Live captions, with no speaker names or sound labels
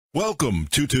Welcome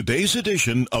to today's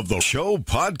edition of the show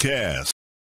podcast.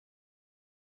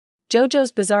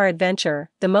 JoJo's Bizarre Adventure,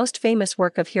 the most famous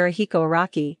work of Hirohiko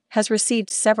Araki, has received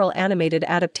several animated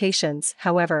adaptations,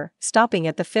 however, stopping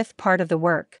at the fifth part of the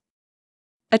work.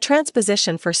 A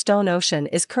transposition for Stone Ocean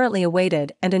is currently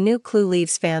awaited, and a new clue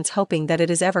leaves fans hoping that it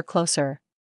is ever closer.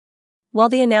 While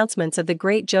the announcements of the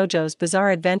great JoJo's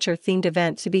Bizarre Adventure themed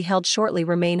event to be held shortly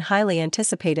remain highly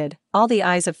anticipated, all the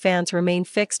eyes of fans remain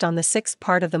fixed on the sixth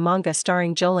part of the manga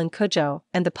starring Jolyne Kujo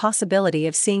and the possibility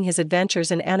of seeing his adventures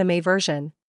in anime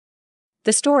version.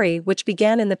 The story, which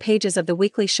began in the pages of the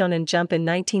Weekly Shonen Jump in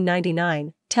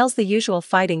 1999, tells the usual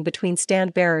fighting between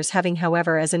stand-bearers, having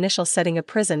however as initial setting a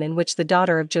prison in which the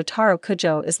daughter of Jotaro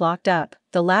Kujo is locked up,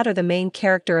 the latter the main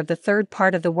character of the third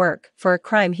part of the work, for a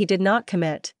crime he did not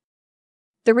commit.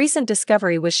 The recent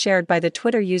discovery was shared by the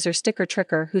Twitter user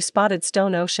StickerTricker, who spotted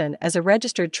Stone Ocean as a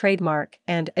registered trademark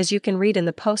and, as you can read in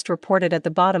the post reported at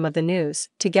the bottom of the news,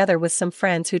 together with some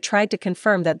friends who tried to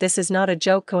confirm that this is not a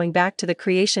joke going back to the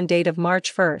creation date of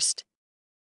March 1st.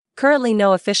 Currently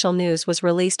no official news was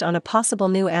released on a possible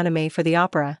new anime for the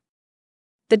opera.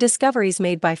 The discoveries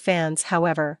made by fans,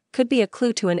 however, could be a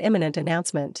clue to an imminent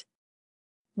announcement.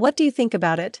 What do you think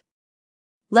about it?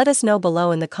 Let us know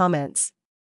below in the comments.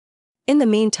 In the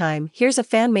meantime, here's a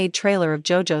fan-made trailer of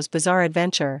JoJo's Bizarre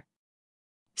Adventure.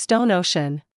 Stone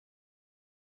Ocean.